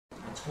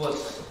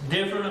what's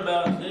different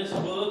about this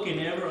book and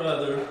every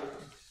other,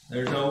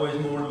 there's always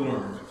more to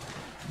learn.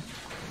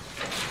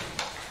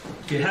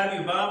 If you have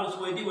your Bibles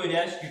with you, we'd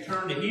ask you to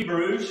turn to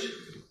Hebrews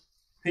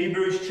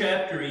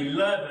chapter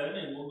 11,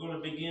 and we're going to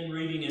begin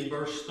reading in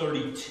verse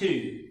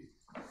 32.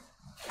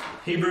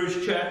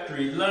 Hebrews chapter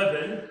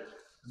 11,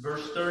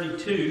 verse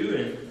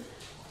 32,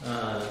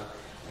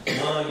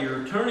 and while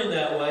you're turning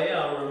that way,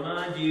 I'll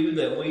remind you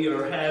that we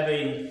are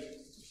having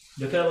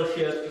the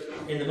fellowship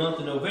in the month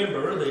of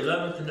November, the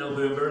 11th of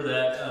November,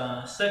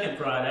 that second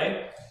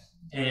Friday,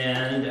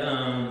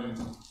 and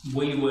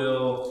we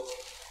will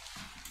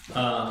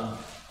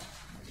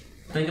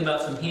think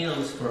about some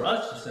hymns for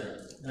us to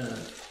sing,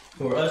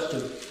 for us to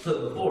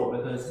put before,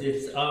 because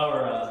it's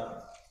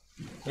our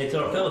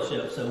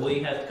fellowship, so we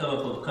have to come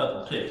up with a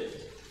couple too.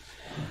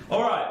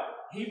 All right,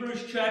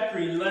 Hebrews chapter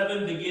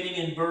 11, beginning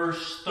in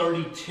verse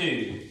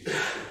 32.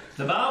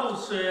 The Bible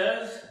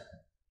says,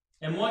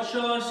 "And what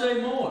shall I say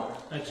more?"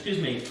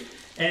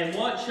 "And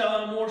what shall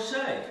I more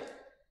say?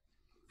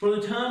 For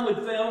the time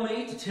would fail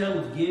me to tell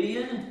of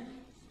Gedeon,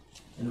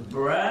 and of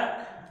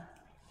Barak,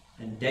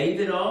 and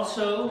David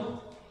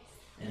also,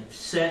 and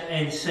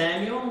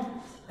Samuel,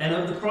 and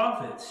of the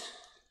prophets,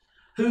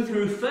 who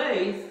through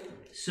faith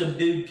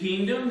subdued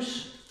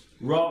kingdoms,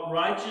 wrought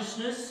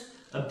righteousness,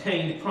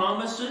 obtained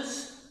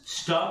promises,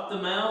 stopped the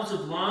mouths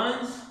of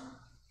lions,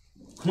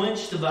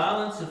 quenched the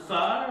violence of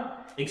fire,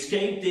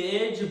 escaped the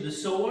edge of the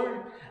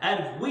sword,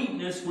 out of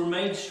weakness were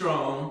made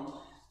strong,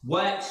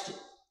 waxed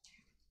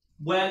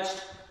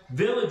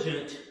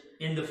vigilant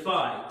in the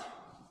fight,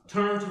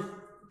 turned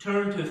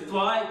to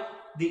flight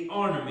the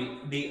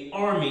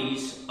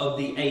armies of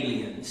the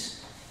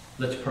aliens."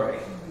 Let's pray.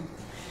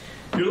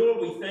 Dear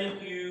Lord, we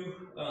thank you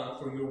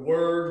for your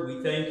word.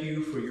 We thank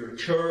you for your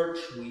church.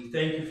 We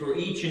thank you for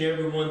each and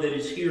every one that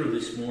is here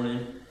this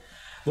morning.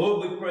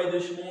 Lord, we pray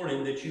this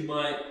morning that you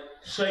might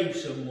save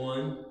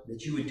someone,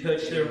 that you would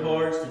touch their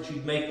hearts, that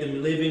you'd make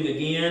them living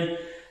again,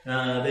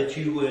 that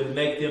you would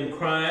make them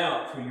cry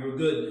out for your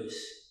goodness.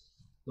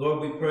 Lord,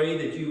 we pray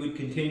that you would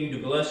continue to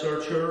bless our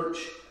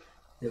church,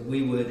 that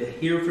we would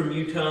hear from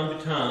you time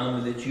to time,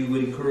 and that you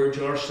would encourage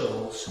our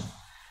souls.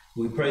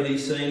 We pray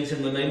these things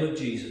in the name of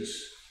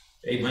Jesus.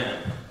 Amen.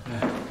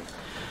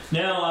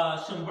 Now,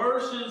 some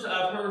verses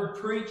I've heard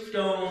preached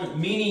on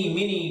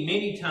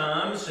many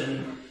times,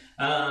 and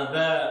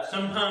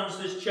sometimes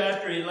this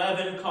chapter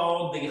 11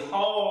 called the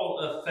Hall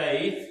of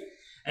Faith,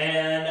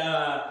 and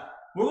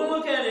we're going to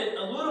look at it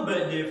a little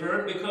bit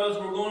different, because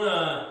we're going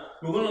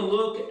to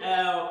look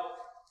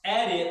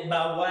at it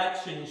by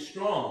waxing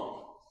strong.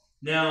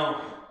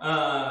 Now,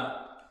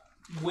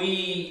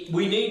 we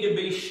need to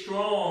be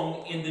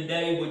strong in the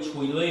day which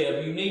we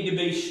live. You need to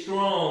be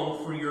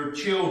strong for your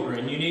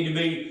children. You need to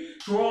be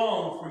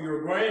strong for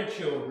your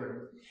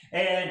grandchildren.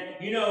 And,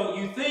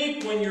 you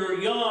think when you're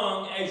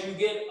young, as you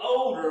get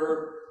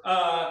older,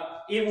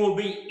 it will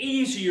be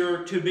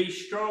easier to be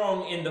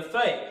strong in the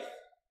faith.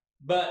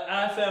 But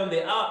I found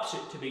the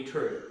opposite to be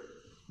true.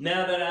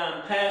 Now that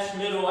I'm past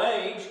middle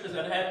age, because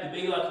I'd have to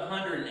be like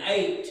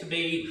 108 to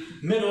be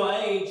middle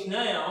age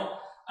now,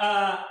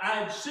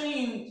 I've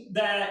seen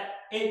that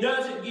it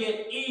doesn't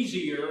get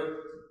easier,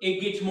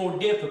 it gets more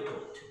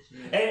difficult.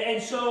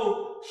 And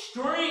so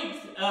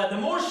strength, the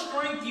more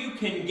strength you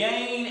can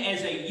gain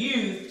as a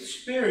youth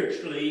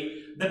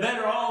spiritually, the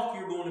better off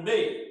you're going to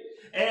be.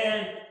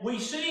 And we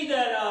see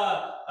that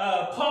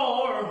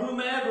Paul, or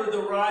whomever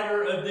the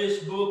writer of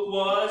this book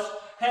was,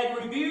 had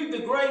reviewed the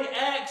great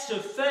acts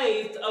of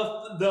faith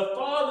of the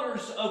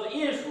fathers of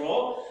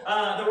Israel.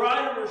 The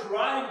writer was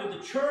writing to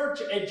the church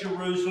at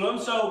Jerusalem,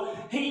 so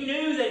he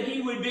knew that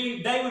they would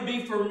be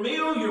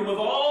familiar with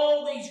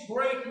all these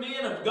great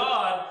men of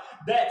God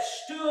that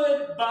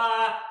stood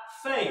by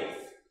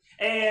faith.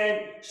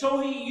 And so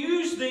he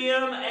used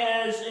them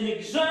as an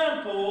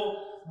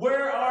example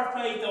where our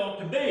faith ought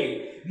to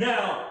be.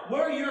 Now,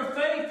 where your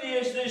faith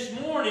is this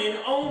morning,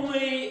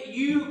 only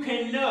you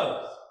can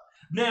know.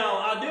 Now,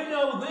 I do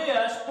know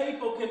this,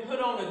 people can put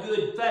on a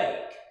good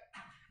fake.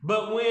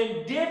 But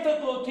when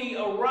difficulty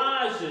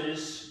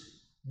arises,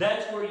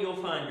 that's where you'll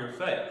find your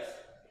faith.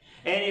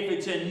 And if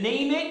it's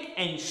anemic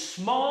and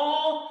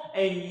small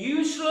and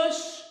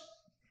useless,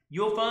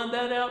 you'll find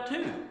that out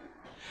too.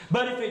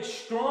 But if it's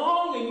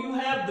strong and you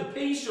have the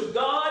peace of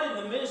God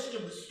in the midst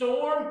of the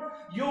storm,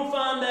 you'll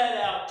find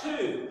that out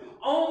too.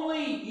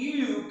 Only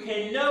you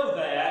can know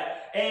that.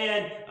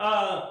 And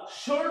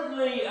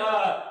certainly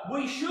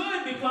we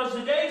should, because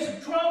the days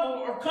of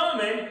trouble are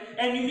coming,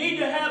 and you need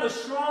to have a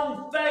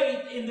strong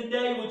faith in the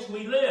day which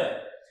we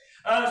live.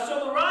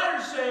 So the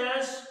writer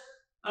says,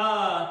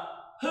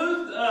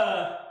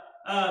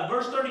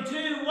 verse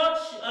 32, what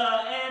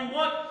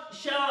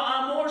shall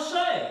I more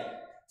say?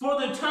 For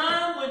the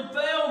time would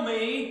fail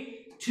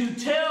me to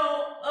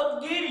tell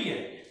of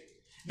Gedeon.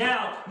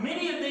 Now,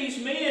 many of these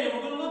men, and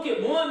we're going to look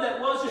at one that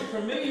wasn't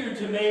familiar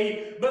to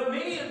me, but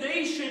many of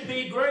these should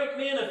be great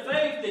men of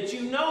faith that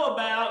you know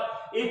about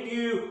if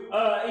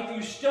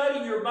you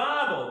study your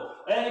Bible.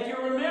 If you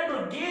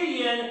remember,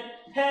 Gedeon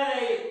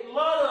had a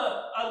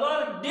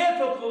lot of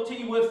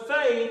difficulty with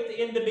faith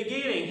in the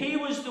beginning. He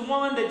was the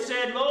one that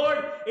said,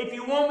 Lord, if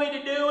you want me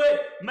to do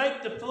it,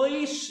 make the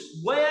fleece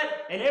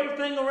wet and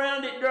everything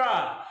around it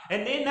dry.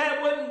 And then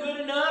that wasn't good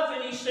enough,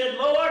 and he said,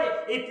 Lord,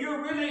 if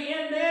you're really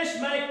in this,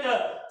 make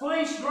the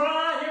fleece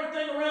dry and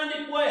everything around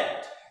it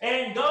wet.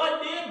 And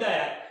God did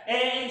that.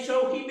 And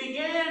so he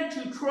began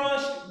to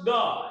trust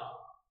God.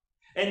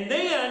 And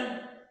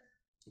then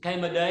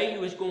came a day he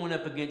was going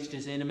up against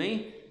his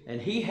enemy,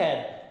 and he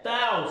had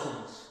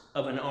thousands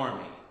of an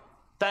army.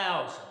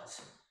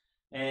 Thousands.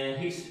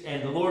 And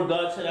the Lord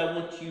God said, I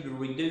want you to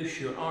reduce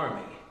your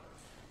army.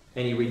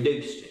 And he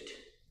reduced it.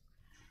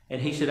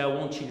 And he said, I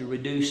want you to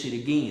reduce it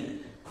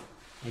again.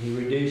 And he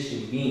reduced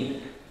it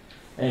again.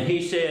 And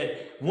he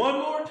said, one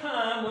more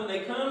time, when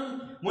they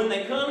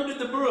come to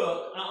the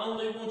brook, I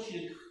only want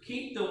you to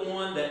keep the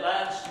ones that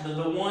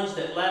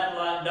lap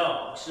like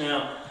dogs.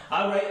 Now,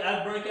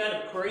 I drink out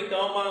of a creek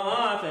all my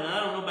life, and I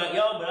don't know about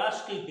y'all, but I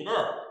scoop it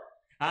up.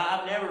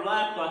 I've never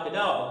lapped like a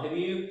dog, have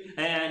you?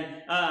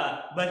 And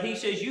but he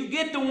says, you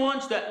get the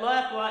ones that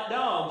lap like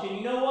dogs. And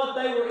you know what?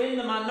 They were in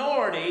the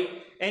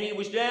minority, and he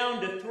was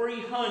down to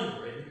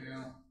 300.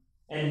 Yeah.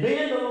 And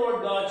then the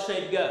Lord God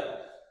said, go.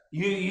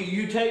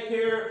 You take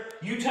care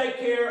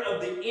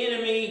of the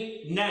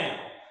enemy now.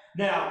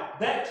 Now,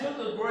 that took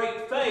a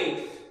great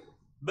faith,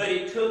 but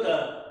it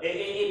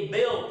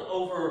built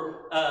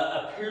over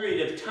a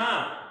period of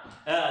time.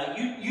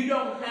 You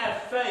don't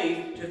have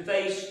faith to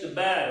face the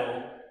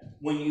battle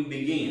when you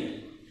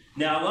begin.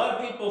 Now, a lot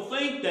of people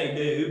think they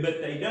do,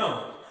 but they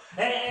don't.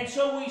 And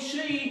so we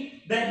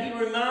see that he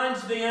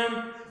reminds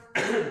them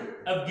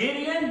of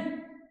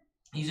Gedeon.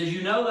 He says,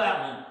 you know that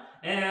one.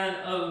 And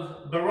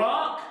of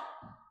Barak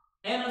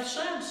and of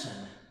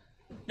Samson.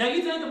 Now,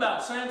 you think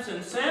about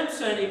Samson.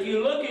 Samson, if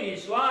you look at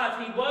his life,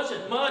 he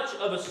wasn't much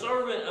of a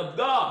servant of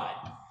God.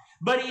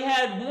 But he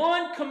had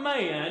one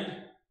command,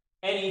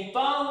 and he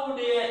followed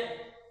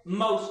it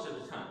most of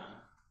the time.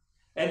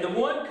 And the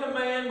one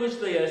command was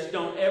this: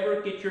 don't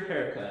ever get your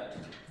hair cut.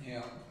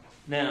 Yeah.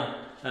 Now,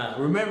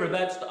 remember,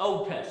 that's the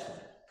Old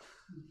Testament.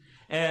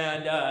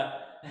 And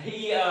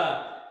he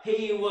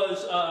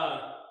was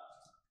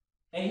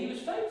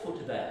faithful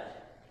to that.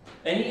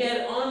 And he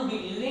had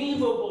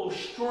unbelievable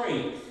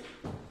strength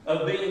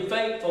of being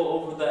faithful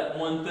over that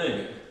one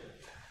thing.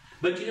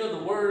 But you know,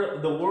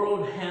 the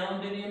world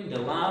hounded him.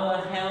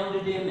 Delilah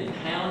hounded him.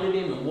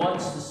 And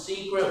what's the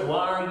secret?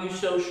 Why are you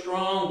so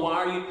strong? Why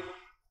are you?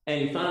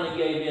 And he finally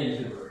gave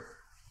in to her.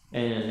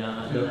 And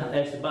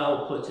as the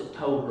Bible puts it,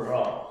 told her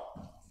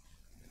all.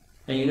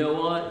 And you know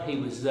what? He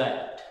was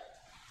that.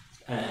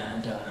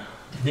 And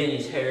then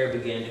his hair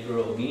began to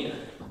grow again.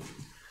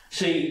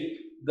 See,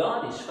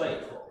 God is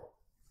faithful.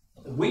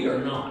 We are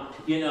not.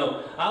 You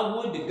know, I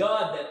would to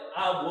God that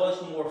I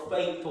was more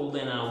faithful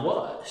than I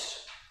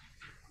was.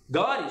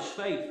 God is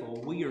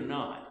faithful. We are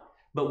not.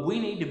 But we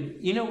need to,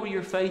 you know where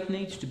your faith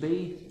needs to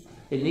be?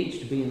 It needs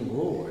to be in the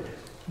Lord.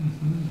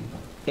 Mm-hmm.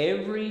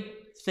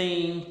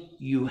 Everything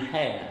you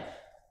have,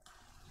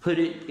 put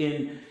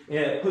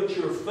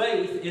your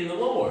faith in the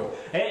Lord.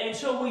 And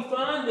so we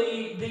find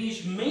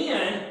these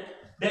men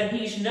that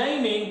he's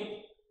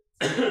naming.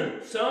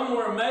 Some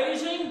were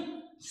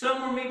amazing,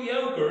 some were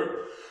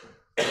mediocre.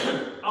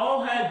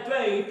 All had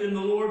faith in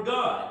the Lord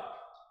God.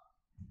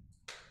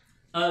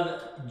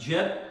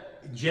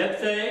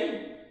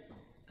 Jephthae,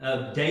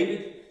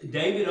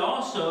 David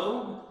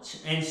also,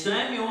 and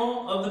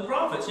Samuel of the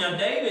prophets. Now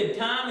David,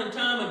 time and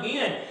time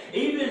again,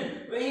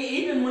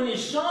 even when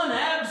his son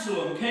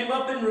Absalom came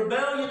up in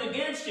rebellion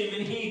against him,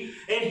 and he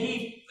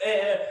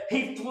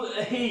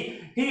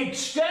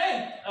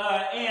escaped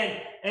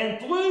and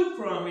flew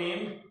from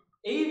him,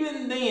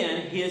 even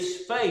then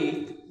his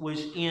faith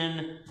was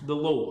in the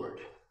Lord.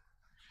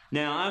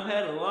 Now I've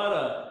had a lot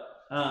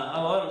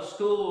of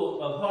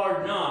school of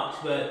hard knocks,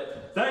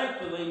 but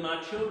thankfully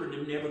my children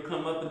have never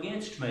come up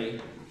against me.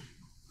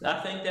 I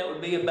think that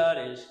would be about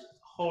as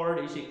hard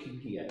as it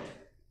could get.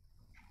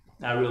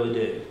 I really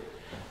do.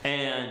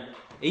 And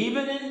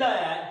even in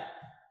that,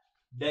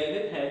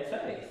 David had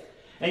faith.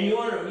 And you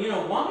wonder,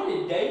 why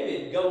did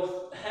David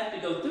have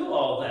to go through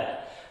all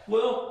that?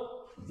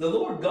 Well, the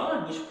Lord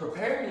God was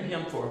preparing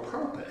him for a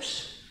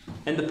purpose.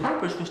 And the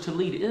purpose was to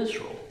lead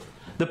Israel.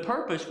 The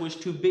purpose was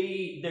to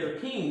be their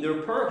king.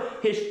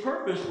 His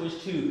purpose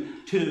was to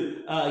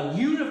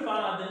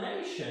unify the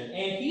nation.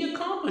 And he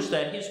accomplished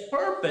that. His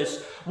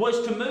purpose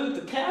was to move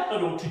the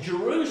capital to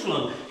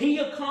Jerusalem. He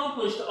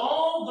accomplished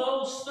all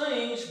those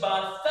things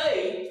by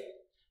faith,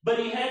 but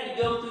he had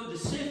to go through the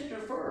sifter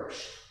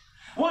first.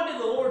 What did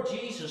the Lord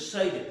Jesus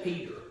say to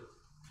Peter?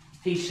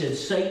 He said,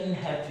 Satan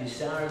hath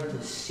desired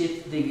to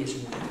sift thee as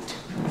wheat.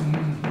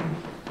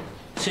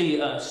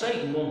 See,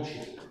 Satan wants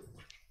you.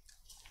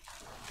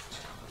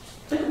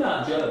 Think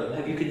about Job.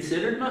 Have you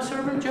considered my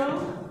servant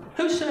Job?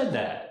 Who said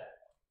that?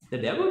 The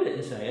devil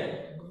didn't say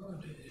it.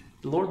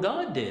 The Lord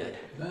God did.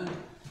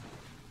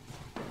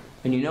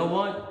 And you know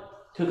what?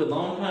 It took a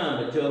long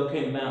time, but Job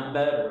came out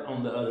better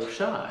on the other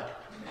side.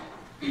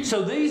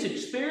 So these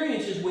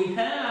experiences we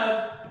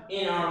have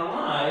in our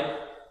life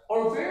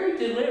are very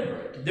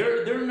deliberate.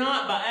 They're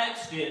not by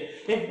accident.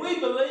 If we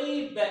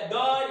believe that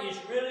God is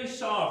really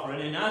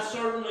sovereign, and I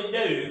certainly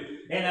do,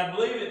 and I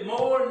believe it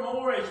more and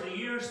more as the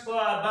years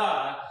fly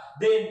by,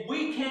 then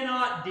we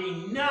cannot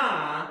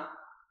deny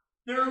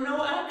there are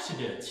no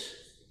accidents.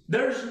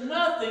 There's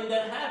nothing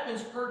that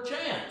happens per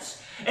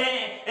chance.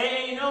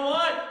 And you know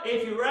what?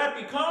 If you wrap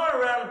your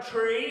car around a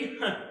tree,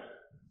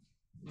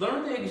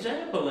 learn the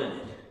example in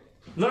it.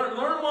 Learn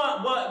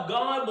what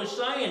God was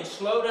saying.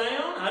 Slow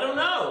down. I don't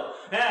know.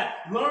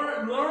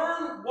 Learn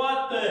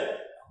what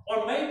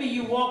or maybe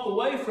you walk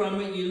away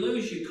from it, you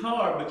lose your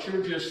car, but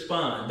you're just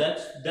fine.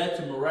 That's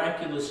a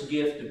miraculous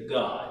gift of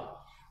God.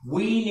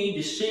 We need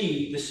to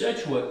see the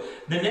such way.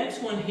 The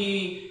next one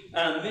he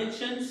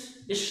mentions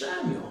is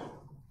Samuel.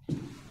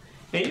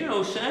 And you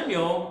know,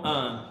 Samuel,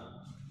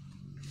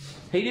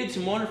 he did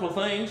some wonderful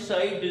things,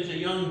 saved as a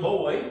young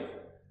boy.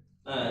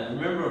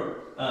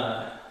 Remember,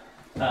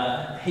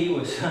 he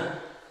was,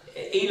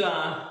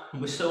 Eli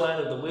was so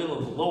out of the will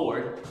of the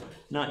Lord,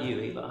 not you,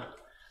 Eli,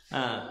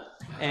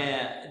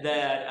 and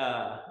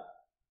that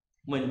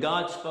when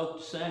God spoke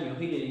to Samuel,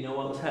 he didn't know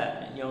what was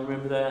happening. Y'all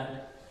remember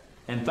that?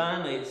 And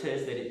finally it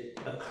says that it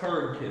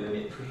occurred to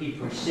him, he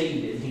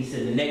perceived it, and he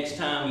said, the next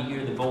time you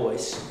hear the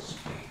voice,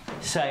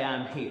 say,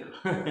 I'm here.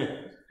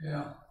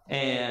 Yeah.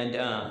 And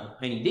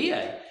he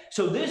did.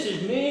 So this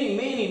is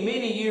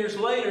many years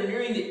later,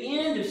 nearing the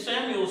end of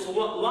Samuel's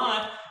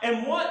life.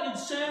 And what did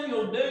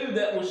Samuel do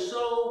that was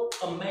so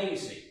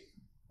amazing?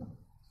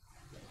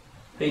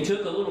 He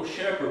took a little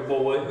shepherd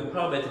boy, who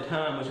probably at the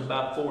time was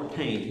about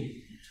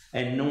 14,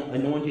 and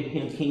anointed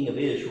him king of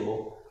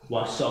Israel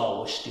while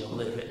Saul was still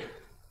living.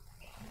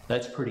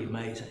 That's pretty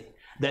amazing.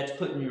 That's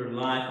putting your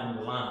life on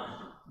the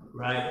line,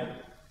 right?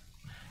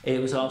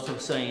 It was also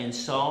saying,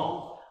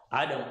 Saul,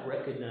 I don't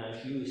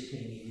recognize you as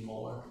king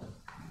anymore.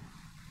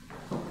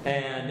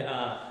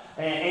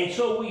 And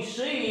so we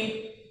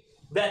see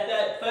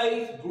that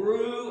faith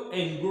grew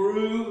and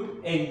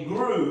grew and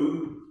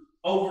grew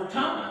over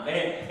time.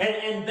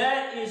 And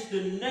that is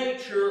the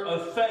nature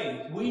of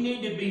faith. We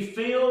need to be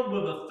filled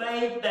with a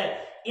faith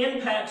that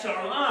impacts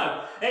our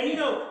life. And you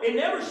know, it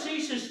never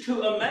ceases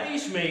to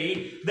amaze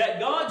me that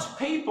God's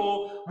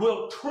people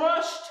will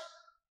trust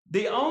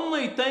the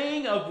only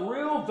thing of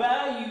real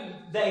value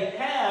they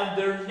have,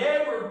 their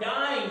never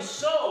dying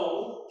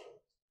soul,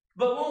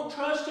 but won't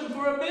trust Him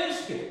for a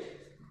biscuit.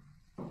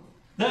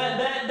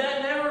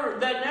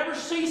 That never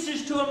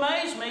ceases to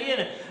amaze me.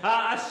 And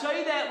I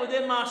say that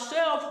within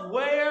myself.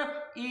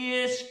 Where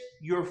is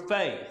your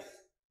faith?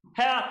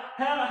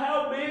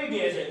 How big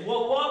is it?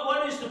 Well,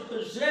 what is the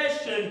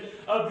possession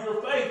of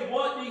your faith?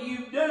 What do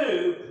you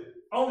do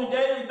on a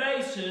daily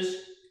basis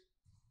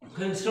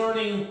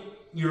concerning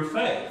your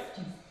faith?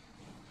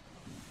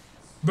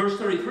 Verse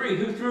 33,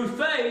 who through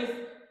faith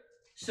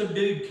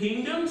subdued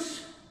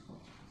kingdoms,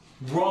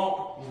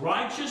 wrought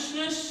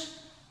righteousness,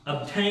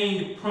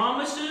 obtained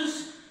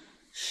promises,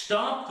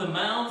 stopped the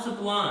mouths of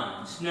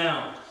lions.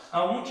 Now,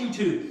 I want you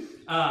to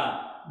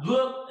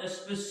look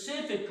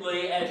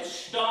specifically at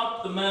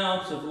stop the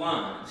mouths of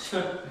lions.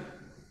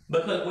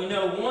 Because we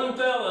know one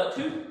fella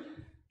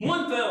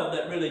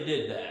that really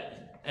did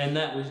that, and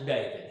that was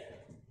David.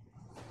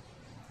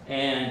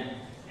 And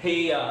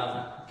he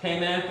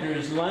came after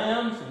his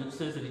lambs, and it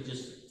says that he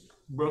just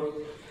broke.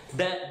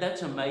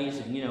 That's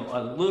amazing. You know,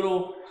 a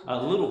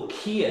little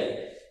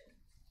kid,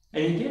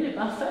 and he did it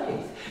by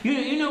faith.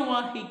 You know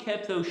what? He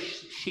kept those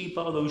sheep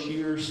all those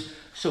years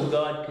so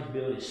God could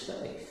build his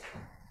faith.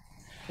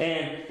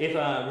 And if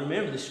I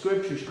remember the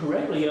scriptures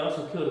correctly, he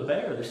also killed a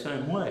bear the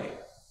same way.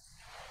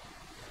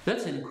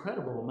 That's an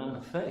incredible amount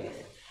of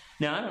faith.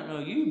 Now, I don't know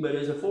you, but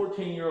as a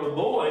 14-year-old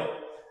boy,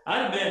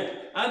 I'd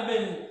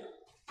been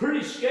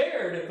pretty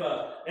scared if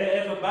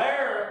a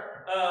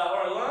bear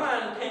or a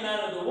lion came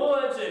out of the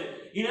woods, and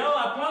you know,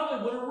 I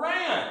probably would have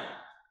ran.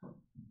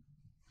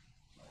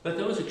 But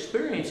those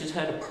experiences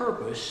had a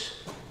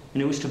purpose,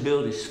 and it was to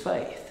build his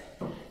faith.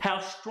 How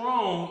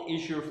strong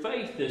is your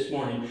faith this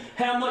morning?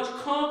 How much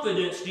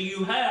confidence do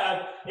you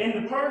have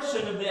in the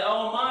person of the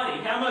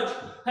Almighty? How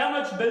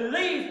much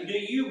belief do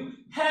you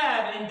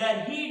have in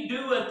that He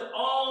doeth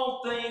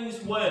all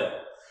things well?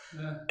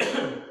 Yeah.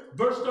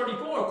 Verse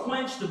 34,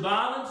 quench the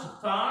violence of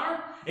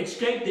fire,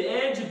 escape the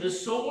edge of the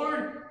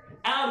sword,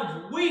 out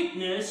of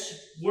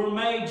weakness were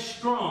made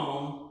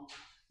strong,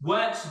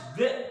 wax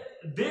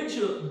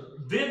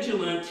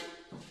vigilant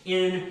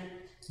in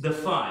the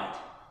fight.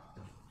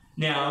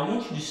 Now, I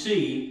want you to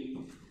see,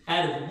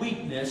 out of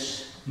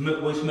weakness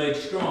was made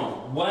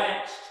strong.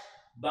 Waxed,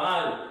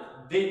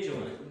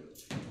 vigilant.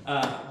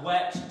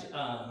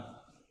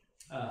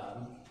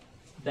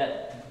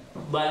 That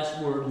last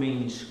word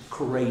means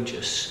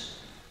courageous.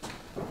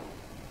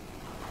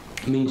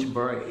 It means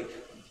brave.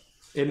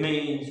 It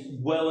means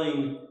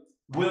willing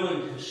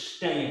to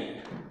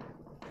stand.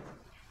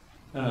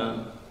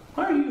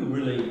 Are you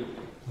really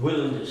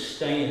willing to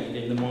stand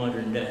in the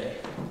modern day?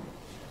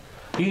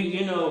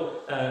 You know,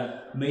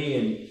 me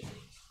and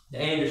the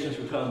Andersons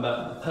were talking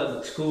about the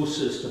public school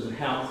system and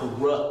how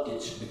corrupt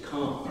it's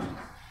become.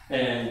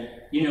 And,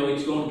 you know,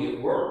 it's going to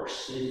get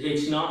worse.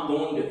 It's not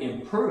going to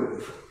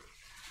improve.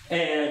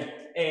 And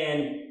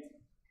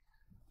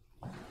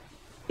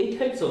it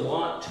takes a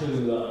lot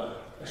to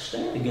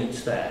stand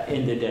against that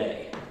in the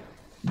day.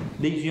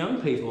 These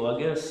young people, I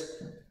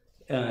guess,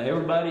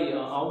 everybody,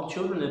 all the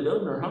children in the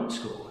building are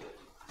homeschooled.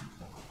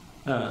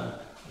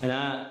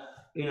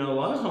 You know, a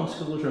lot of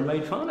homeschoolers are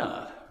made fun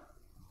of.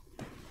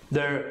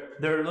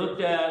 They're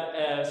looked at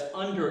as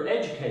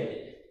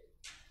undereducated.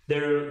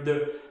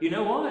 You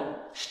know what?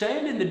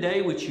 Stand in the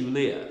day which you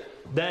live.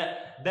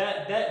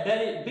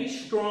 Be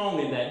strong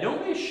in that.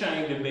 Don't be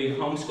ashamed to be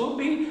homeschooled.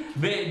 Be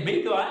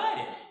glad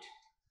in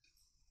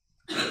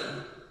it.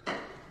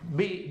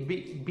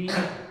 Be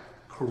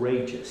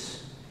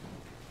courageous.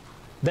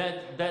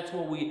 That's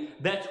what we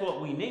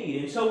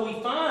need. And so we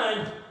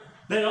find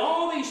that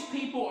all these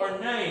people are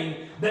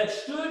named that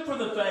stood for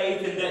the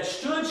faith and that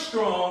stood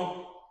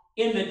strong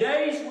in the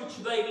days which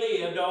they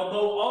lived.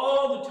 Although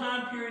all the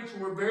time periods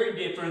were very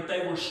different,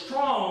 they were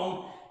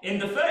strong in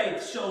the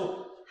faith.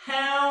 So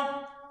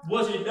how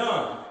was it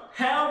done?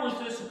 How was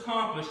this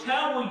accomplished?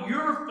 How will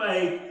your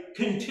faith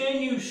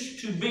continue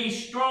to be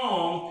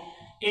strong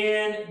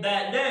in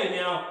that day?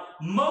 Now,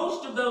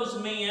 most of those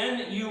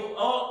men you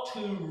ought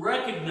to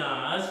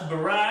recognize: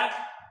 Barak,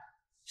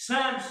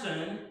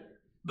 Samson,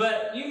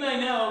 but you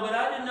may know, but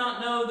I did not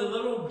know the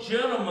little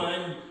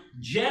gentleman,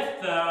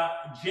 Jephthae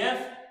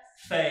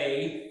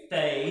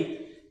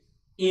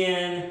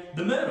in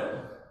the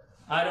middle.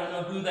 I don't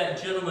know who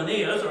that gentleman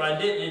is, or I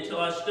didn't until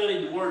I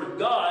studied the Word of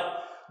God.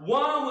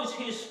 Why was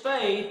his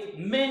faith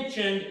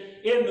mentioned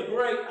in the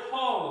great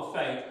hall of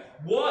faith?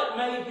 What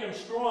made him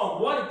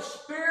strong? What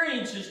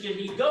experiences did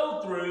he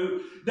go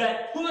through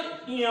that put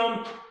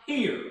him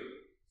here?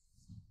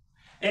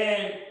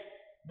 And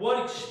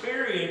what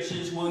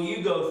experiences will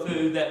you go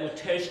through that will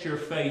test your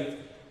faith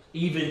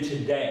even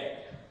today?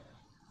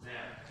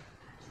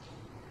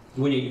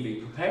 We need to be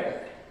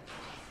prepared.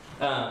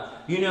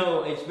 You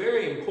know, it's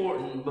very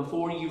important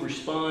before you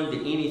respond to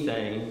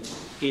anything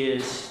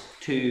is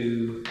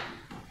to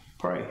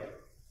pray.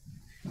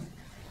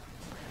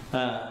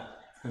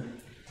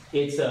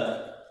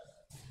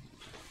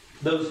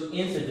 Those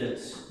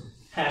incidents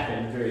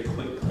happen very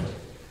quickly.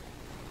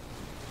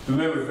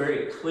 Remember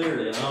very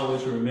clearly, and I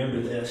always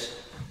remember this,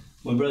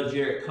 when Brother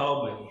Jarrett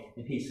called me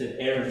and he said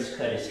Aaron's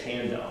cut his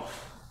hand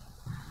off.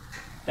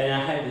 And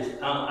I had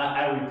this,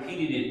 I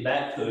repeated it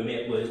back to him.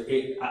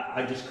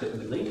 I just couldn't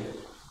believe it.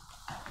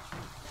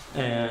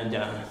 And,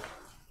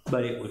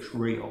 but it was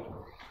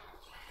real.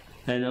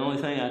 And the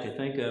only thing I could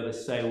think of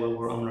is say, well,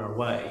 we're on our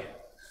way.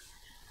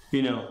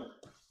 You know,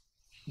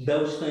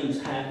 those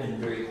things happen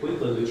very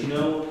quickly. But you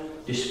know,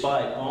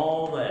 despite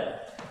all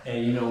that,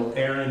 and you know,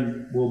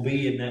 Aaron will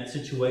be in that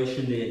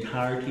situation the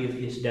entirety of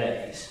his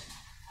days.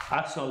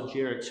 I saw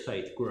Jarrett's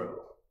faith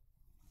grow.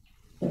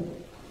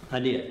 I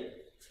did.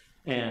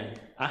 And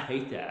I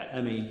hate that.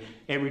 I mean,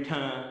 every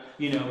time,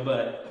 you know,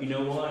 but you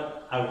know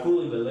what? I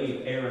fully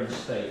believe Aaron's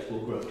faith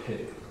will grow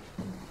too.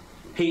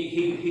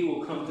 He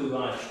will come through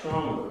life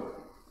stronger,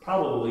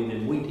 probably,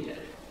 than we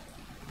did.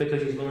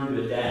 Because he's learned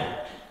to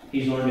adapt.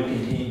 He's learned to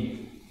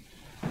continue.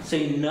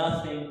 See,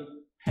 nothing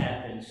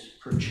happens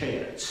per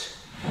chance.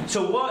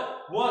 So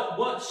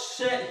what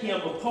set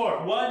him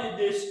apart? Why did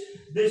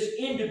this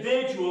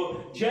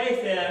individual,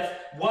 Jephthae,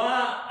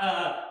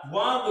 why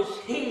was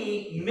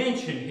he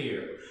mentioned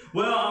here?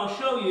 Well, I'll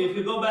show you. If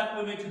you go back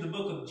with me to the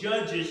book of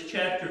Judges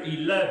chapter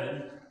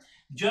 11.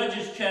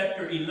 Judges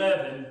chapter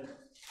 11,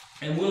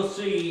 and we'll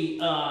see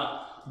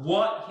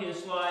what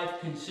his life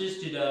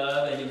consisted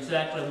of and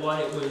exactly what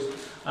it was,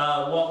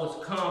 what was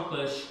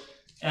accomplished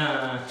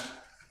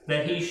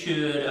that he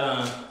should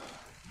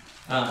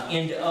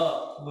end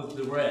up with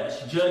the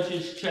rest.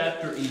 Judges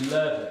chapter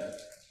 11.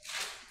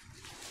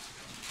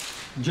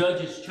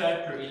 Judges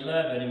chapter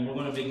 11, and we're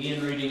going to begin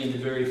reading in the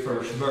very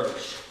first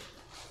verse.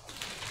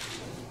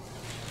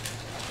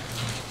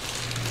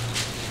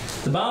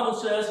 The Bible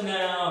says,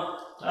 now,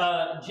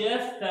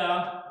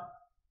 Jephthae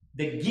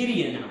the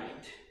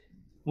Gedeonite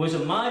was a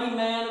mighty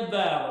man of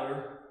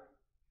valor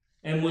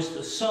and was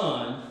the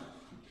son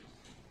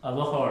of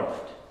a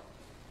harlot.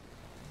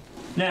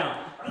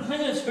 Now, I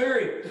think it's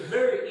very,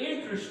 very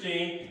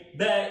interesting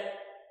that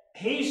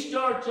he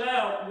starts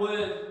out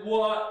with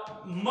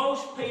what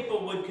most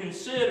people would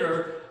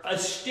consider a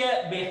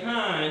step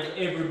behind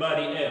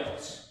everybody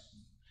else.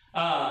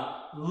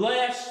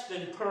 Less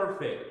than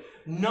perfect.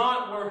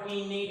 Not where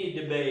he needed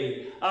to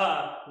be.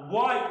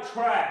 White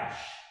trash.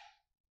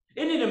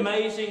 Isn't it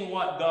amazing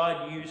what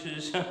God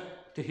uses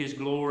to his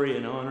glory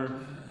and honor?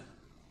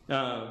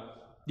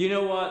 Do you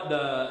know what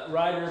the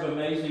writer of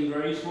Amazing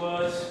Grace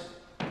was?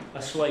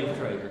 A slave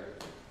trader.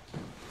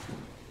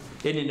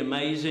 Isn't it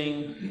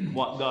amazing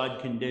what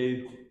God can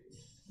do?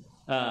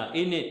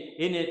 Isn't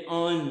it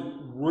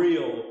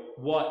unreal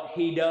what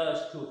he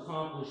does to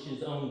accomplish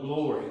his own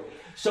glory?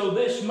 So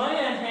this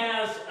man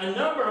has a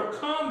number of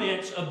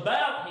comments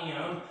about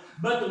him,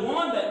 but the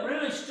one that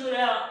really stood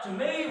out to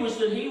me was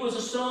that he was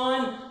a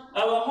son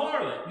of a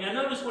harlot. Now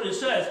notice what it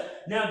says.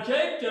 Now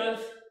Jephthae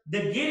the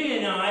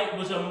Gedeonite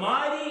was a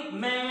mighty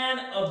man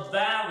of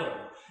valor.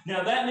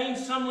 Now that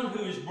means someone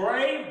who is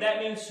brave.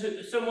 That means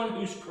someone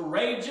who's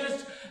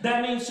courageous.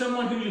 That means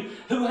someone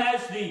who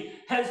has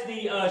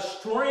the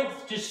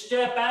strength to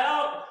step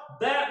out.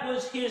 That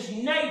was his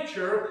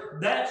nature.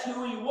 That's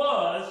who he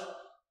was.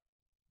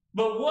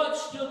 But what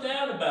stuck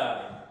out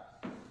about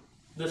him?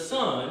 The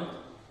son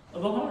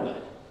of a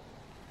harlot.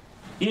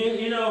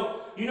 You know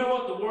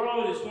what the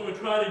world is going to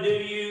try to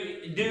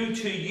do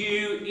to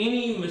you.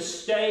 Any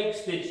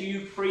mistakes that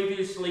you've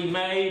previously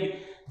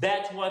made,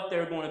 that's what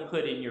they're going to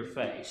put in your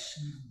face.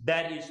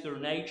 That is their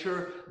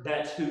nature.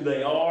 That's who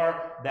they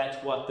are.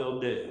 That's what they'll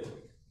do.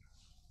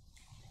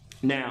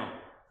 Now,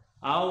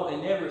 it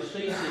never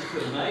ceases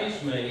to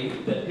amaze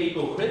me that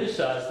people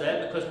criticize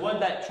that, because what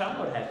did that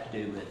child have to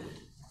do with it?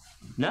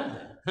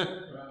 Nothing.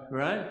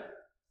 Right?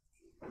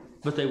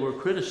 But they were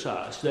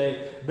criticized.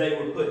 They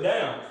were put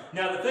down.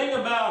 Now, the thing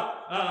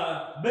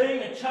about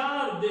being a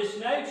child of this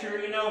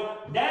nature,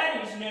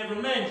 daddy's never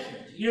mentioned.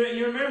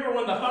 You remember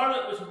when the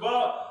harlot was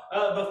brought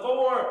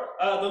before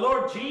the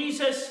Lord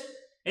Jesus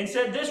and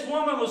said this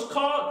woman was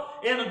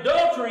caught in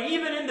adultery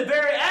even in the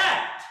very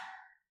act.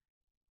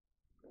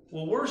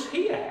 Well, where's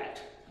he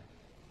at?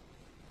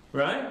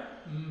 Right?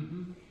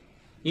 Mm-hmm.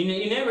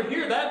 You never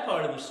hear that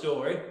part of the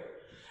story.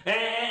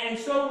 And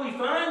so we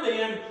find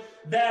then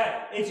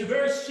that it's a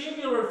very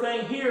similar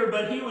thing here,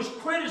 but he was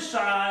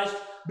criticized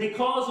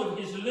because of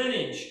his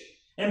lineage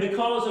and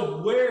because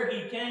of where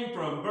he came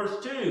from.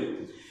 Verse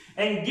 2,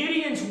 and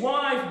Gideon's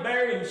wife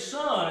bare him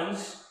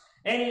sons,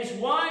 and his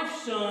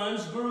wife's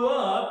sons grew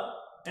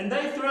up, and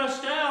they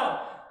thrust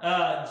out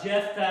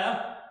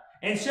Jephthae,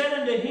 and said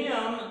unto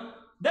him,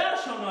 thou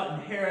shalt not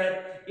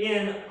inherit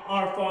in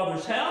our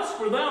father's house,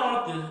 for thou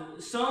art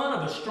the son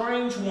of a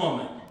strange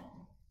woman.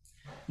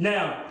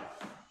 Now,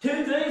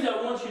 two things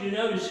I want you to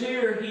notice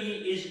here. He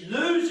is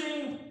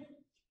losing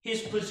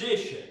his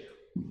position.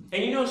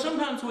 And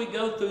sometimes we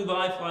go through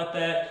life like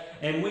that,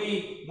 and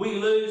we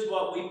lose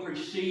what we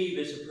perceive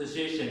as a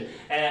position,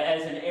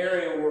 as an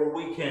area where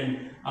we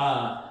can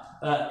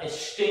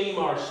esteem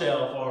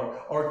ourselves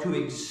or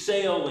to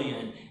excel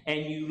in,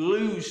 and you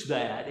lose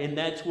that, and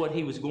that's what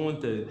he was going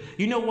through.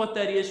 You know what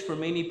that is for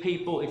many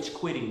people? It's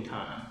quitting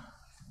time.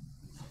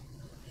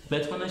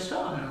 That's when they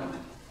stop.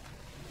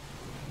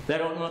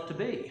 That ought not to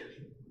be.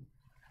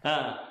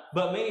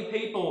 But many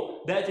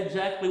people, that's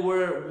exactly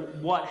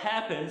what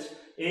happens,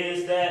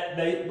 is that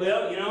they,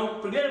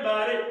 forget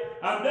about it.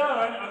 I'm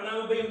done. I'm not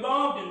going to be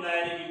involved in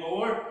that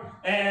anymore.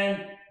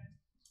 And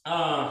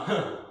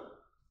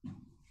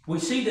we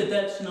see that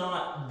that's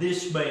not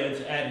this man's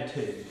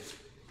attitude.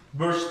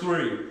 Verse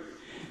 3.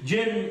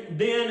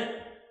 Then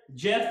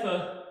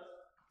Jephthae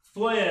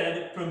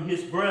fled from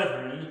his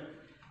brethren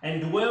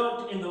and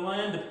dwelt in the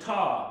land of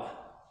Tob.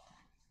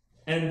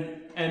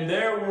 And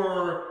there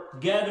were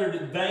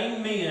gathered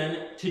vain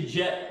men to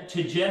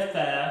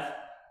Jephthae,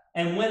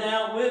 and went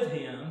out with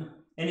him.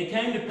 And it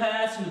came to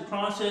pass in the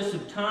process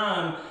of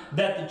time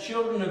that the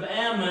children of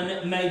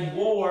Ammon made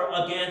war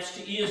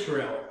against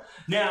Israel.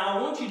 Now,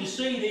 I want you to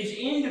see these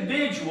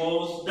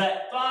individuals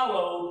that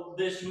followed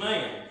this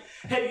man.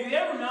 Have you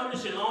ever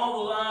noticed in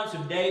all the lives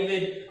of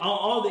David,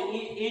 all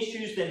the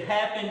issues that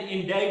happened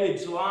in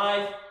David's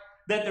life,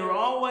 that there were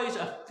always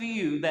a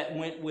few that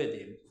went with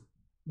him?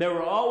 There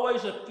were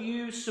always a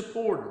few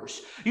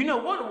supporters. You know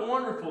what a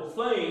wonderful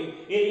thing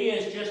it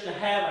is just to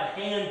have a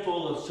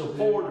handful of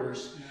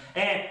supporters.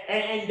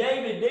 And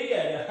David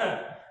did.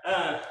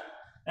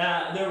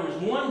 There was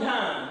one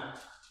time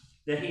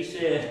that he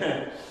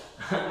said,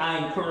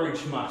 I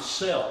encouraged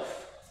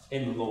myself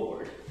in the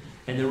Lord.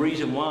 And the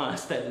reason why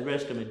is that the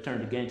rest of them had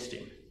turned against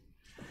him.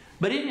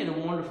 But isn't it a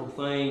wonderful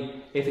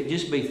thing if it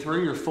just be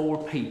 3 or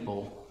 4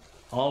 people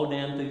all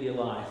down through your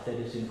life that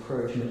is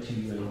encouragement to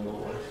you in the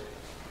Lord?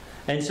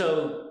 And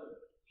so,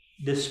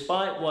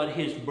 despite what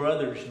his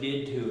brothers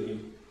did to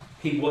him,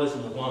 he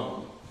wasn't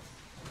alone.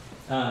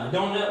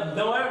 Don't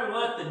ever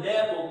let the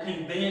devil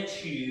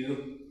convince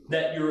you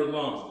that you're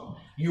alone.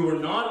 You are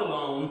not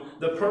alone.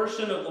 The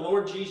person of the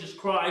Lord Jesus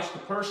Christ, the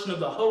person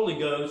of the Holy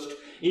Ghost,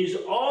 is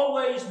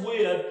always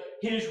with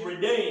his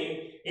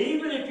redeemed.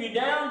 Even if you're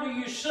down to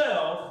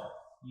yourself,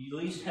 you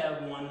at least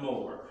have one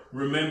more.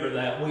 Remember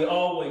that. We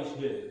always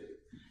do.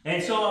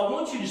 And so I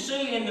want you to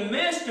see in the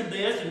midst of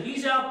this, and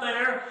he's out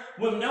there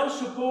with no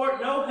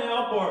support, no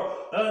help, or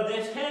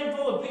this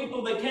handful of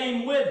people that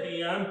came with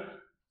him,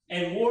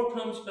 and war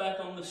comes back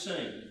on the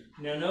scene.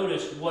 Now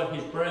notice what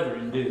his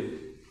brethren do.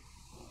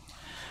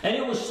 And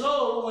it was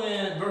so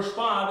when, verse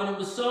 5, and it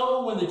was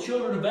so when the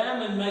children of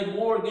Ammon made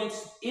war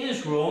against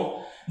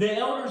Israel, the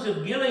elders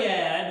of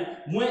Gilead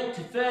went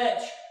to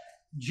fetch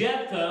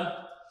Jephthae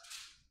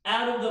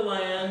out of the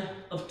land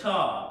of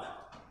Tob.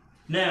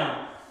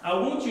 Now, I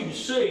want you to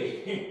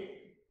see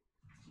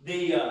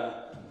the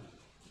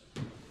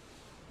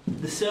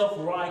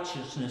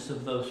self-righteousness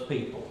of those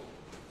people.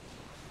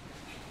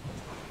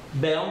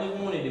 They only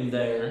wanted him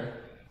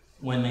there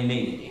when they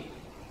needed him.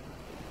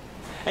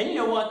 And you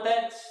know what?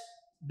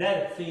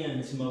 That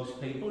offends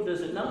most people,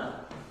 does it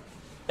not?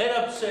 It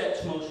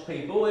upsets most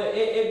people.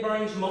 It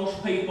brings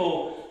most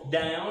people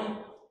down.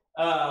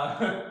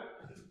 But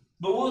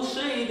we'll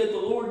see that the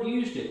Lord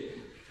used it.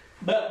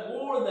 That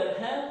war that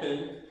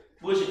happened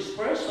was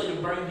expressly to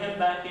bring him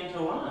back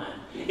into line.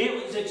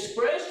 It was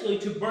expressly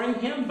to bring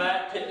him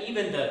back to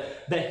even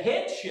the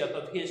headship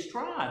of his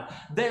tribe.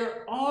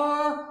 There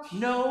are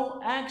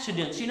no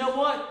accidents. You know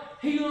what?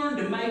 He learned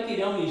to make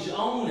it on his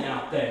own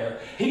out there.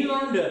 He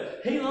learned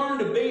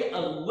to be a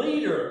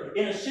leader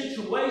in a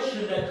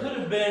situation that could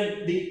have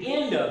been the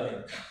end of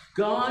him.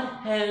 God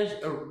has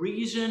a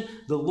reason.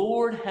 The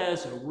Lord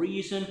has a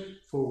reason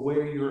for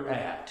where you're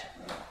at.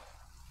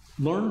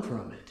 Learn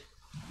from it.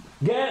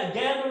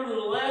 Gather the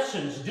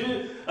lessons.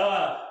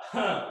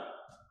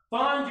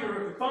 Find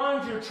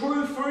your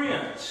true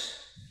friends.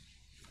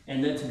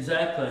 And that's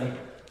exactly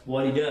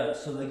what he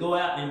does. So they go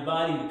out and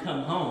invite him to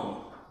come home.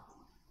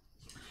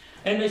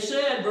 And they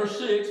said, verse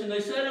 6, and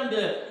they said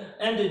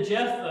unto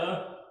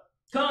Jephthae,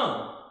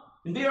 come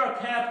and be our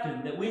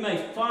captain, that we may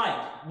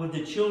fight with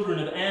the children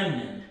of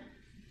Ammon.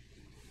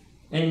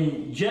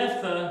 And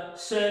Jephthae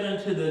said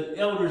unto the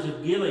elders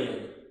of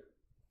Gilead,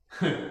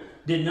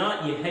 did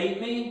not ye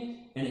hate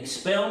me and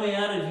expel me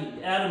out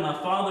of my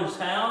father's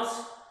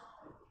house?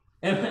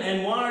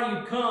 And why are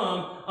you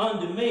come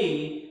unto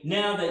me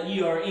now that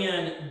ye are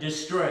in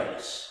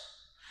distress?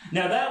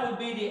 Now that would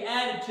be the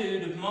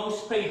attitude of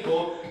most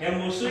people, and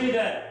we'll see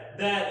that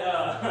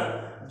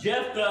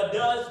Jephthae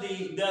does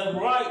the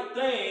right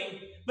thing,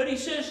 but he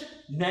says,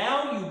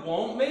 now you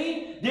want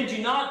me? Did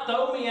you not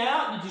throw me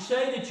out? Did you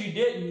say that you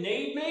didn't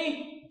need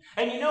me?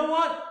 And you know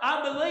what?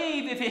 I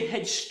believe if it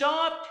had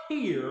stopped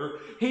here,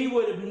 he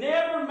would have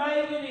never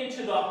made it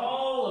into the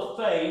hall of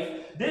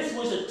faith. This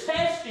was a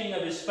testing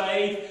of his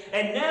faith,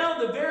 and now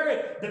the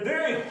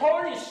very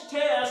hardest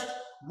test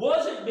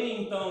wasn't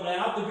being thrown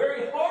out. The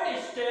very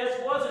hardest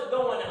test wasn't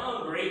going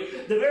hungry.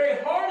 The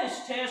very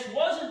hardest test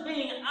wasn't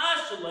being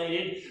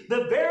isolated.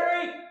 The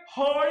very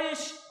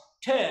hardest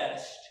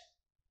test,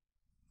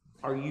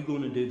 are you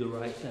going to do the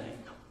right thing?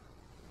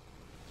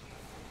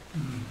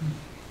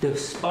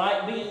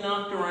 Despite being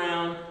knocked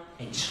around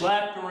and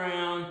slapped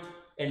around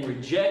and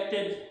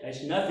rejected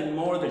as nothing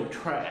more than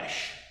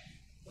trash,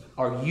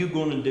 are you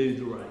going to do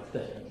the right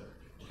thing?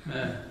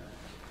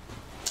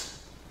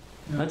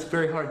 That's a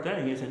very hard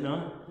thing, is it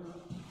not?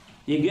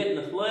 You get in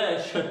the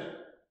flesh.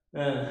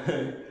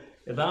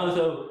 If I was,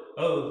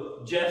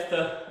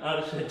 Jephthae, I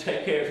would say,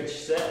 take care of it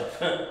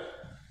yourself.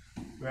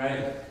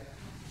 Right?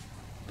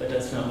 But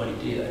that's not what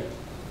he did.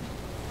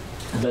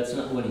 That's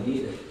not what he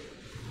did.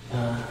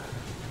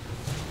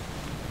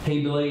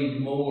 He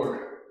believed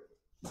more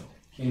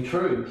in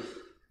truth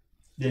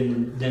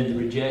than the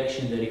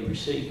rejection that he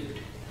received.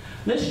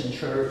 Listen,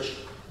 church,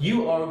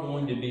 you are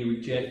going to be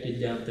rejected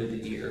down through the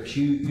years.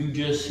 You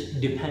just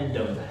depend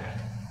on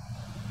that.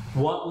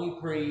 What we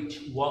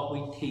preach, what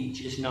we teach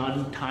is not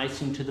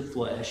enticing to the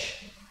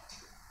flesh.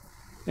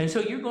 And so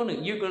you go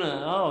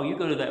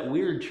to that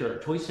weird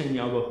church. We've seen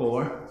y'all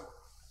before.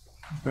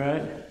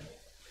 Right?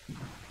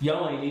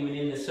 Y'all ain't even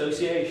in the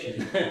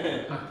association.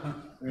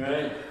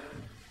 Right?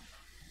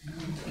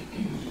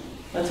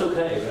 That's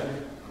okay,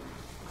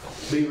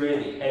 right? Be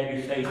ready. Have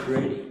your faith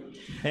ready.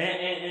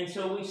 And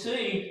so we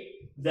see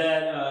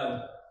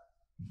that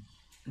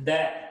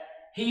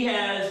he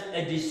has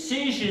a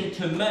decision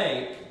to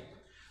make,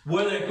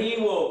 whether he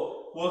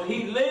will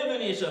he live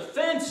in his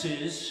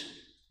offenses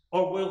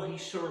or will he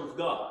serve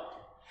God.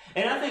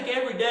 And I think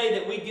every day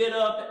that we get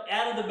up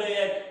out of the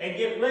bed and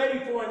get ready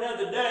for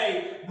another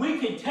day, we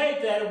can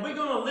take that. Are we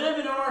going to live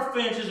in our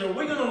offenses? Are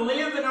we going to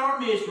live in our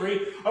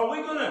misery? Are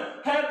we going to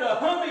have the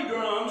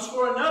humdrums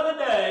for another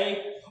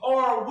day?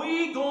 Or are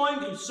we going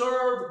to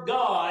serve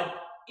God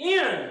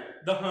in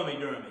the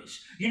humdrums?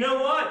 You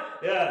know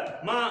what?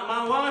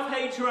 My wife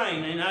hates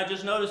rain, and I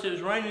just noticed it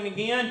was raining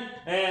again.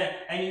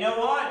 And you know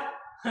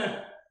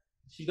what?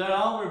 She's got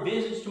all her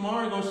visits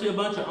tomorrow. Going to see a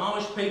bunch of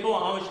Amish people.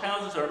 Amish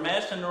houses are a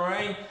mess in the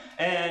rain.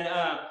 And,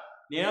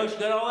 she's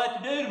got all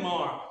that to do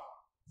tomorrow.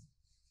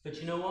 But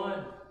you know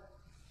what?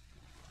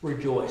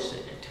 Rejoice in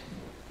it.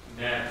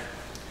 Yeah.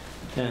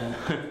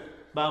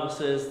 Bible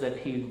says that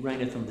he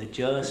reigneth from the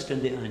just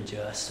and the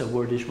unjust. So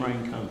where does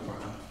rain come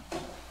from?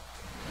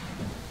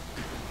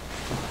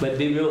 But it'd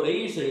be real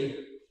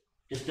easy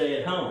to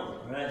stay at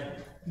home, right?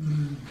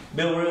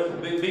 Be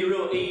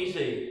real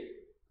easy.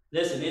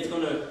 Listen, it's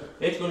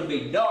gonna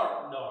be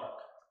dark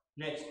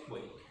next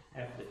week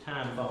after the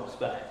time falls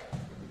back.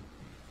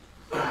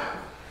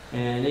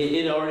 And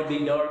it'd already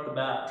be dark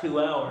about 2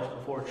 hours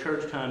before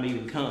church time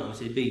even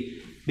comes. It'd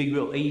be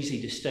real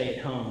easy to stay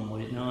at home,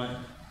 would it not?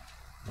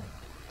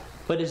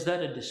 But is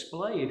that a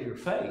display of your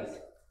faith?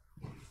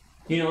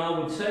 I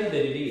would say that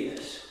it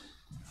is.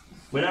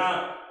 When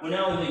I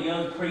was a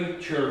young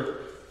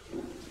preacher,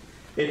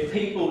 if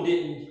people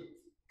didn't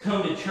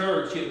come to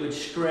church, it would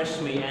stress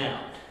me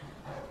out.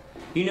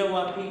 You know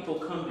why people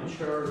come to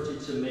church?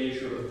 It's a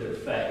measure of their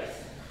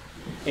faith.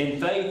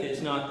 And faith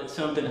is not that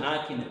something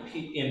I can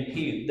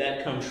impute.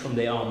 That comes from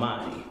the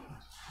Almighty.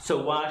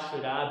 So why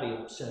should I be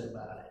upset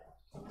about it?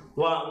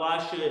 Why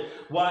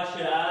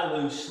should I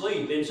lose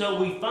sleep? And so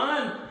we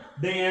find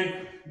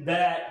then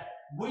that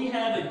we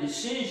have a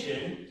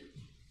decision,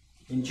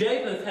 and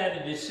Japheth had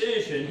a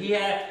decision. He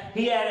had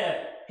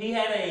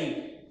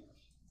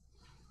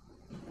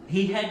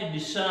to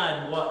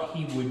decide what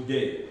he would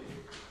do.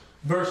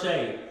 Verse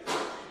 8.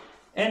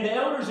 And the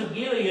elders of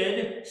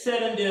Gilead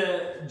said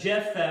unto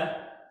Jephthae,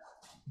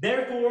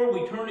 Therefore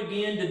we turn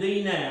again to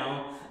thee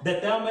now,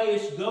 that thou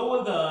mayest go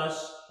with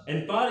us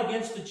and fight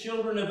against the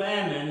children of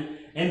Ammon,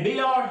 and be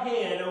our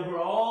head over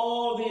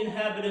all the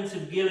inhabitants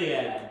of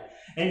Gilead.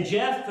 And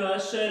Jephthae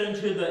said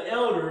unto the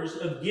elders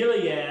of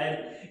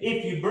Gilead,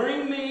 If you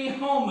bring me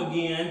home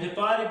again to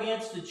fight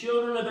against the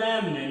children of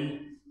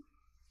Ammon,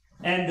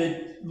 and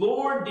the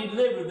Lord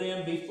deliver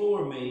them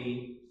before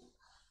me,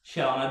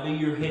 shall I be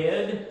your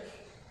head?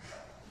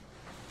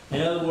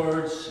 In other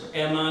words,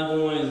 am I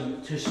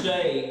going to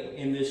stay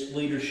in this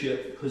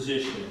leadership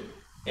position?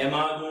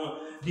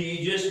 Do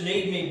you just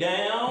need me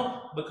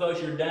down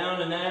because you're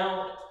down and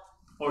out?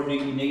 Or do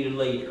you need a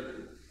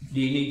leader? Do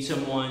you need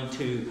someone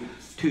to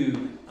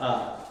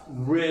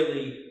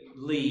really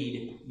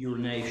lead your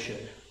nation?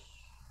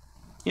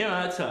 You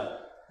know,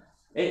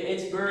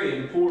 it's very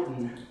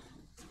important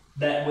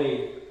that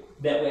we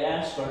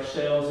ask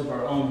ourselves of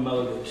our own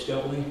motives,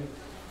 don't we?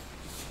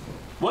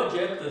 What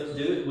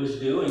Jephthae was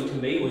doing to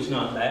me was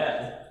not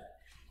bad.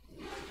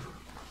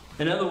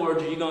 In other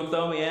words, are you going to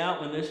throw me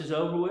out when this is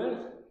over with?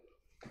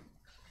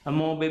 I'm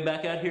going to be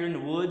back out here in the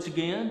woods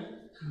again?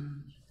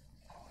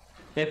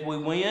 If we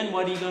win,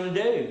 what are you going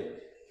to do?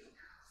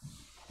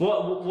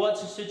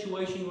 What's the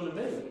situation going to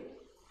be?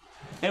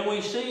 And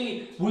we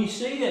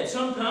see that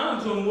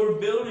sometimes when we're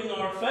building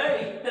our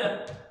faith,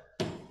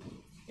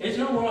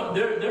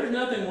 there's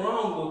nothing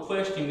wrong with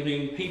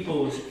questioning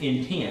people's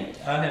intent.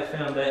 I have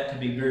found that to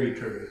be very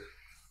true.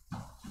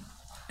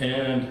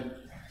 And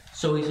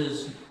so he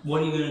says,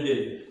 what are you going to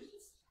do?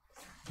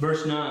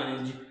 Verse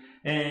 9,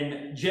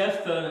 and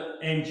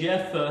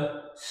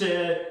Jephthae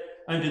said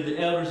unto the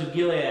elders of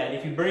Gilead,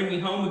 If you bring me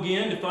home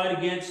again to fight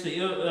against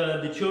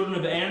the children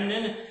of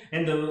Ammon,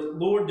 and the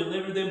Lord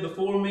deliver them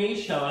before me,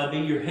 shall I be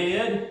your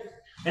head?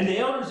 And the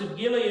elders of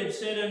Gilead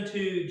said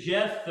unto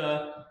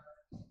Jephthae,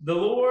 The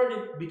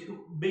Lord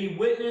be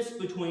witness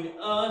between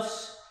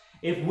us,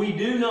 if we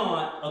do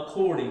not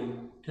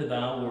according to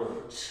thy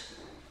words.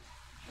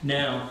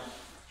 Now,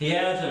 he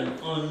has an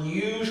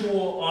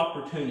unusual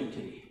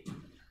opportunity.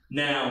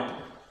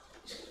 Now,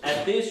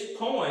 at this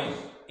point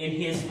in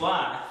his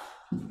life,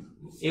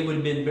 it would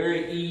have been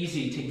very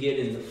easy to get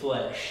in the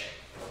flesh.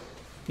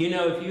 You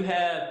know, if you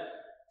have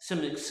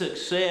some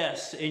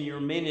success in your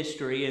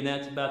ministry, and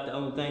that's about the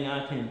only thing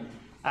I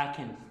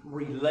can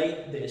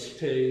relate this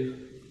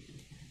to,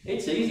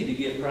 it's easy to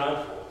get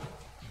prideful.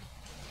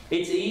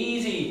 It's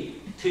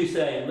easy to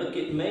say, look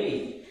at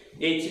me.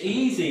 It's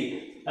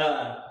easy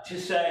to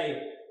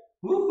say,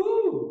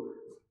 woohoo.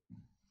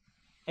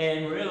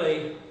 And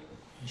really,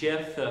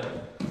 Jephthae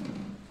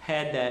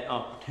had that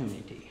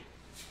opportunity.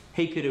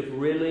 He could have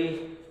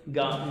really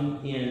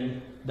gotten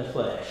in the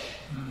flesh.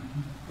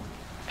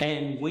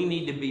 And we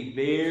need to be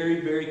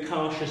very, very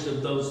cautious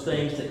of those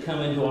things that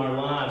come into our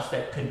lives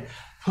that could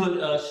put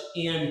us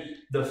in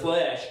the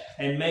flesh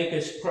and make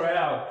us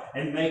proud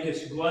and make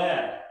us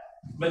glad.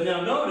 But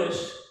now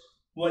notice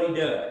what he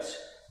does.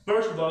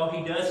 First of all,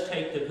 he does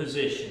take the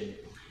position.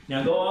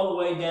 Now go all the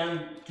way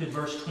down to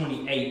verse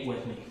 28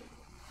 with me.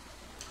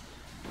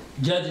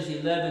 Judges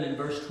 11 and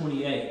verse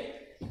 28.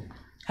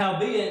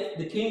 Howbeit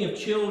the king of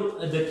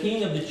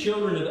the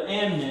children of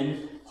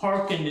Ammon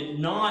hearkened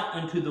not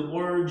unto the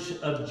words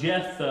of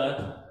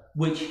Jephthae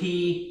which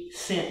he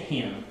sent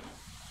him.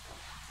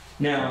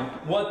 Now,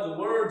 what the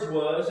words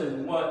was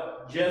and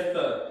what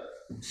Jephthae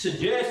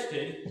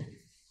suggested,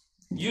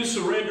 you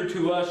surrender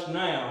to us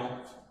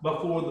now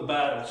before the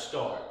battle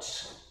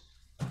starts.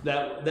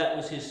 That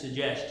was his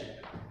suggestion.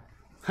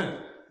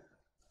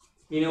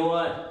 You know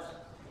what?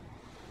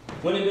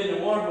 Wouldn't it have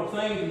been a wonderful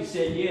thing if he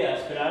said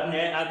yes, but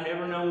I've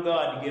never known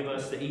God to give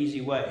us the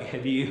easy way.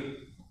 Have you?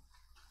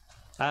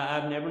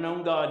 I've never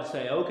known God to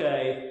say,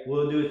 okay,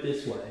 we'll do it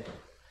this way.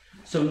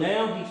 So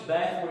now he's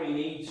back where he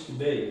needs to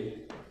be.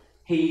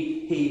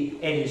 And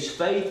his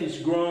faith is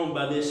grown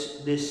by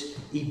this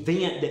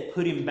event that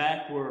put him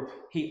back where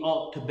he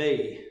ought to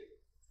be.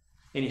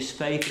 And his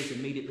faith is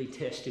immediately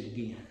tested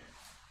again.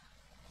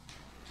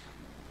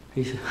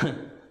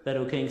 That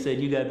old king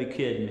said, you got to be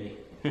kidding me.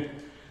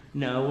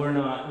 No, we're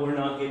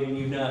not giving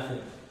you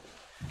nothing.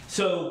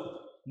 So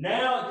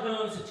now it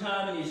comes a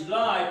time in his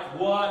life,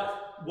 what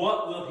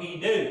will he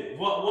do?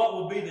 What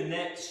will be the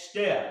next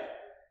step?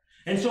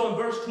 And so in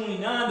verse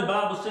 29, the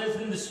Bible says,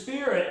 Then the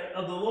Spirit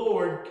of the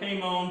Lord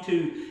came on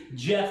to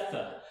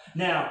Jephthae.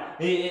 Now,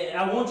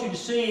 I want you to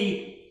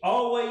see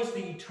always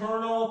the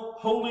eternal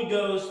Holy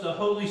Ghost, the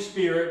Holy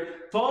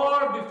Spirit,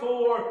 far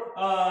before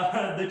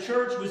the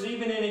church was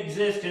even in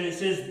existence. It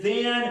says,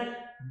 Then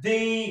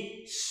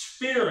the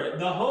Spirit,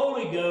 the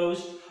Holy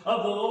Ghost,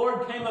 of the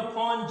Lord came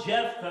upon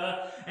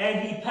Jephthae,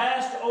 and he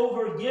passed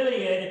over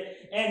Gilead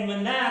and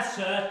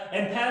Manasseh,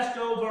 and passed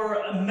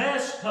over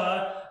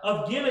Mizpah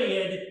of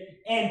Gilead,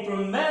 and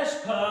from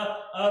Mizpah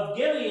of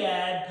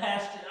Gilead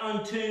passed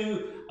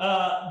unto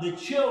the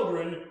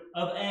children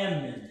of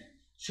Ammon.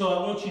 So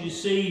I want you to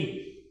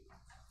see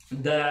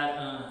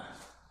that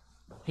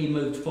he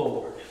moved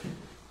forward.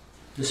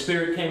 The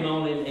Spirit came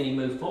on him and he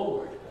moved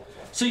forward.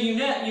 So you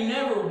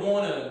never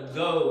want to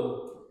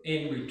go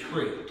in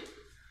retreat.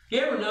 You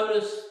ever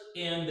notice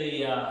in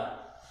the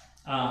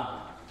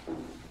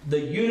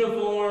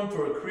uniform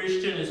for a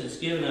Christian as it's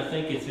given, I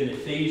think it's in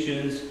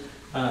Ephesians,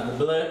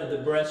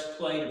 the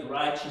breastplate of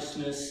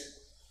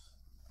righteousness,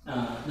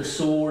 the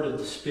sword of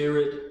the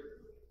Spirit.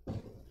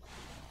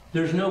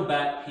 There's no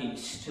back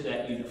piece to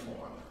that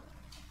uniform.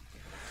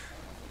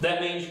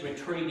 That means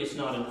retreat is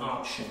not an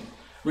option.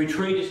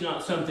 Retreat is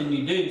not something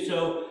you do.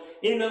 So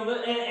in the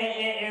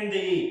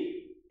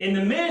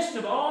midst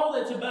of all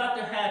that's about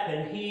to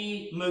happen,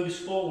 he moves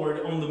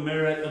forward on the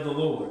merit of the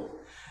Lord.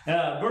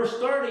 Verse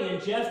 30,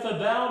 and Jephthah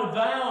vowed a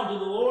vow unto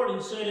the Lord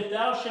and said, if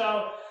thou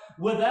shalt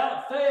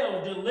without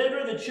fail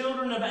deliver the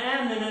children of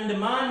Ammon into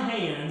mine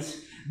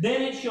hands,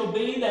 then it shall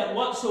be that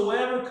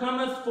whatsoever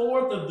cometh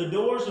forth of the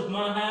doors of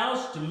my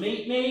house to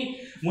meet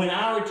me, when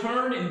I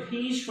return in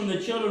peace from the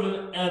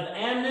children of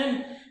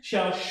Ammon,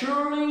 shall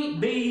surely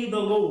be the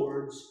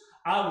Lord's.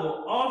 I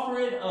will offer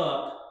it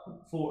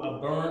up for a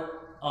burnt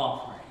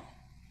offering.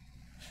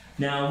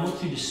 Now I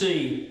want you to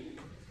see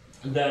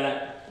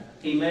that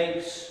he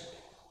makes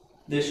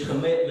this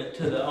commitment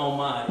to the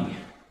Almighty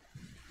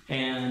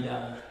and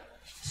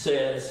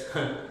says,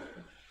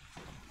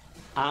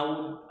 I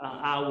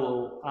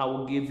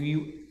will give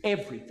you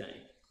everything,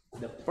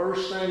 the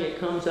first thing that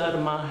comes out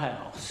of my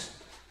house,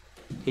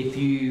 if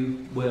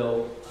you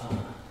will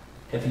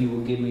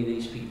give me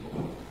these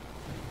people.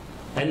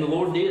 And the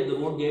Lord did. The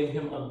Lord gave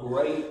him a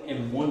great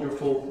and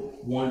wonderful,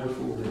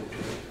 wonderful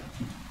victory.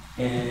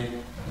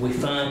 And we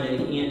find that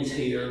he ends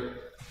here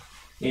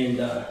in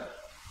the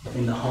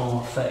hall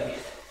of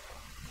faith.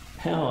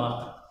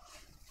 How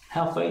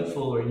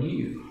faithful are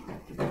you?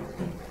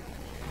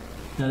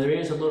 Now there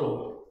is a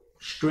little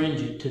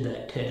stringent to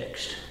that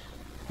text.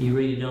 You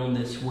read it on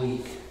this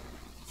week.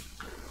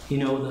 You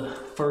know, the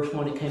first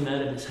one that came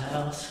out of his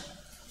house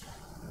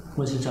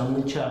was his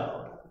only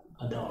child,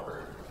 a daughter.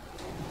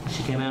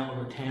 She came out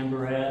with her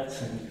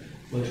tambourines and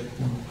was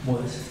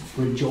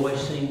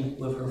rejoicing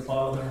with her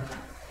father.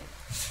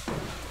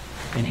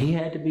 And he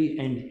had to be,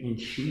 and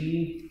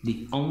she,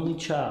 the only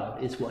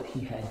child, is what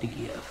he had to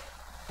give.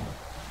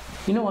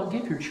 You know what?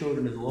 Give your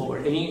children to the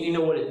Lord. And you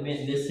know what it meant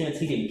in this sense?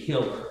 He didn't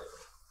kill her.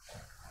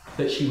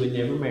 But she would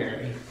never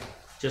marry.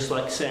 Just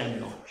like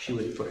Samuel, she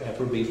would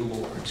forever be the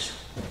Lord's.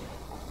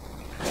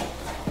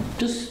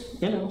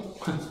 Just,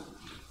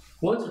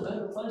 what's a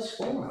better place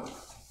for him?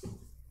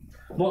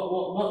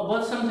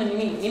 What's something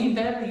any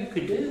better you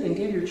could do than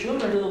give your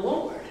children to the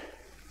Lord?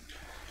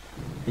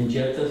 And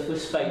Jephthae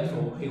was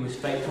faithful. He was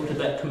faithful to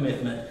that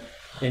commitment.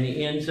 And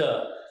he ends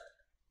up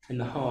in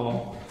the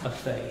hall of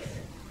faith.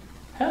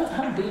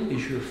 How deep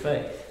is your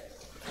faith?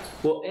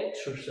 Well,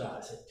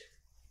 exercise it.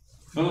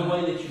 The only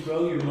way that you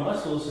grow your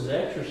muscles is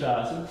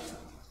exercising.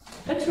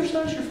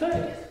 Exercise your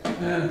faith.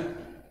 Yeah.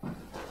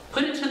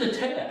 Put it to the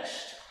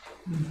test.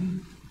 Mm-hmm.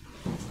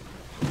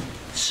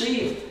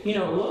 See, a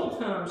lot of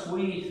times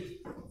we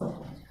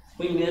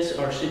miss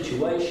our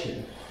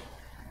situation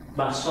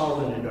by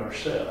solving it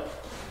ourselves.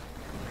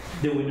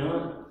 Do we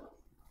not?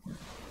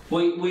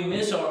 We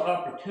miss our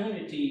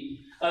opportunity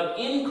of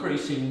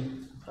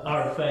increasing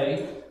our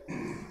faith.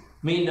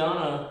 Me and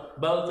Donna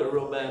both are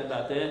real bad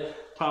about that.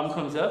 Problem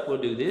comes up,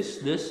 we'll do this,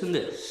 this, and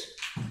this.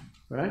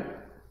 Right?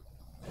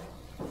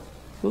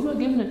 What about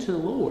giving it to the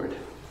Lord?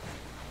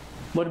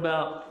 What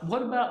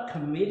about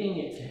committing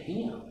it to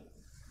Him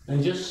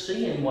and just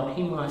seeing what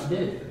He might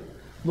do?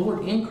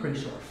 Lord,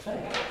 increase our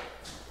faith.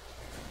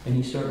 And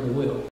He certainly will.